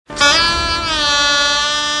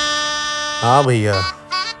हाँ भैया,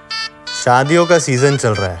 शादियों का सीजन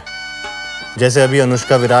चल रहा है। जैसे अभी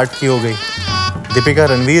अनुष्का विराट की हो गई, दीपिका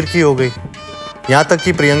रणवीर की हो गई, यहाँ तक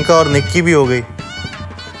कि प्रियंका और निक की भी हो गई।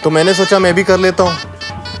 तो मैंने सोचा मैं भी कर लेता हूँ।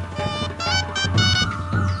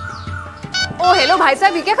 ओ हेलो भाई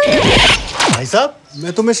साहब, ये क्या कर रहे हो? भाई साहब,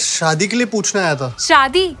 मैं तुम्हें शादी के लिए पूछने आया था।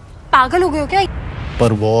 शादी? पागल हो गए हो क्या?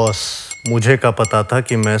 पर बॉस, मुझे क्या पता था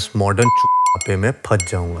कि मैं इस मॉडर्न चुप्पे में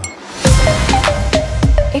फंस जाऊंगा।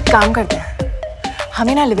 एक काम करते हैं,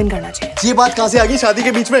 हमें ना लिव इन करना चाहिए। ये बात कहाँ से आ गई शादी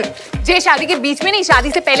के बीच में? जे शादी के बीच में नहीं,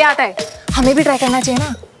 शादी से पहले आता है। हमें भी ट्राई करना चाहिए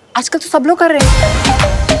ना, आजकल तो सब लोग कर रहे हैं।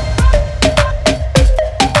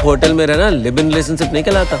 होटल में रहना लिव इन रिलेशनशिप नहीं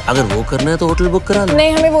कहलाता। अगर वो करना है तो होटल बुक करा लो।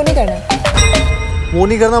 नहीं, हमें वो नहीं करना। वो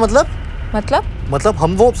नहीं करना मतलब? मतलब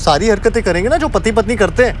हम वो सारी हरकतें करेंगे ना जो पति पत्नी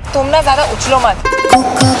करते हैं। तुम ना ज्यादा उछलो मत।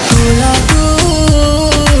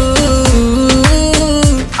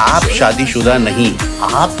 आप शादीशुदा नहीं,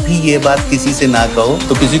 आप भी ये बात किसी से ना कहो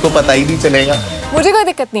तो किसी को पता ही नहीं चलेगा। मुझे कोई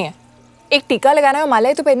दिक्कत नहीं है, एक टीका लगाना है, माला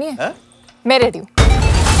ही तो पहननी है। मैं रेडी हूँ।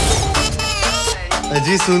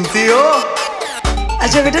 अजी सुनती हो?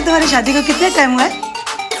 अच्छा बेटा, तुम्हारी शादी को कितना टाइम हुआ है?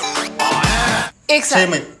 1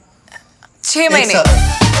 साल। 6 महीने।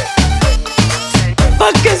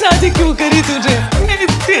 पक्का शादी क्यों करी तुझे?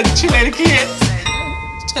 इतनी अच्छी लड़की है,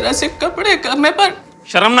 जरा से कपड़े कम है पर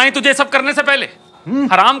शर्म नहीं तुझे सब करने से पहले?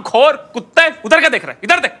 हराम खोर कुत्ते, उधर क्या देख रहा है?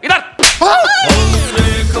 इधर देख, इधर।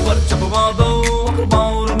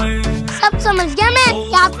 सब समझ गया मैं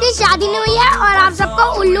कि आपकी शादी नहीं हुई है और आप सबको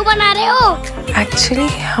उल्लू बना रहे हो। एक्चुअली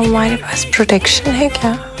हमारे पास प्रोटेक्शन है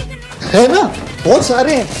क्या? है ना, बहुत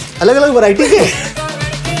सारे हैं, अलग अलग वैरायटी के।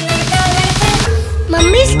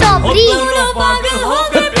 Mummy strawberry.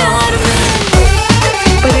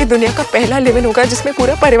 पर ये दुनिया का पहला लिव इन होगा जिसमें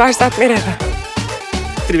पूरा परिवार साथ में रहेगा।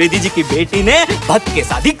 त्रिवेदी जी की बेटी ने भक्त के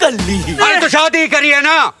शादी कर ली। अरे तो शादी करी है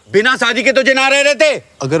ना, बिना शादी के तो जना रहे रहते।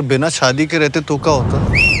 अगर बिना शादी के रहते तो क्या होता?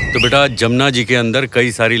 तो बेटा, जमुना जी के अंदर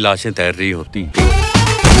कई सारी लाशें तैर रही होती।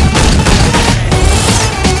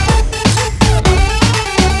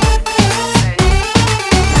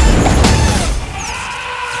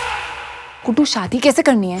 गुड्डू, शादी कैसे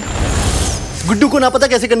करनी है? गुड्डू को ना पता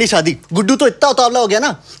कैसे करनी शादी। गुड्डू तो इतना उतावला हो गया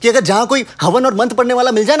ना कि अगर जहाँ कोई हवन और मंत्र पढ़ने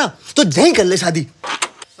वाला मिल जाए ना तो यहीं कर ले शादी।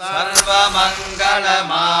 सर्वमंगल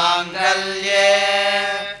मांगल्ये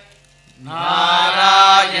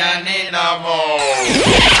नारायणी नमो।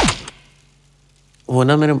 वो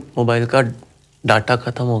ना मेरे मोबाइल का डाटा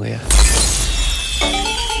खत्म हो गया।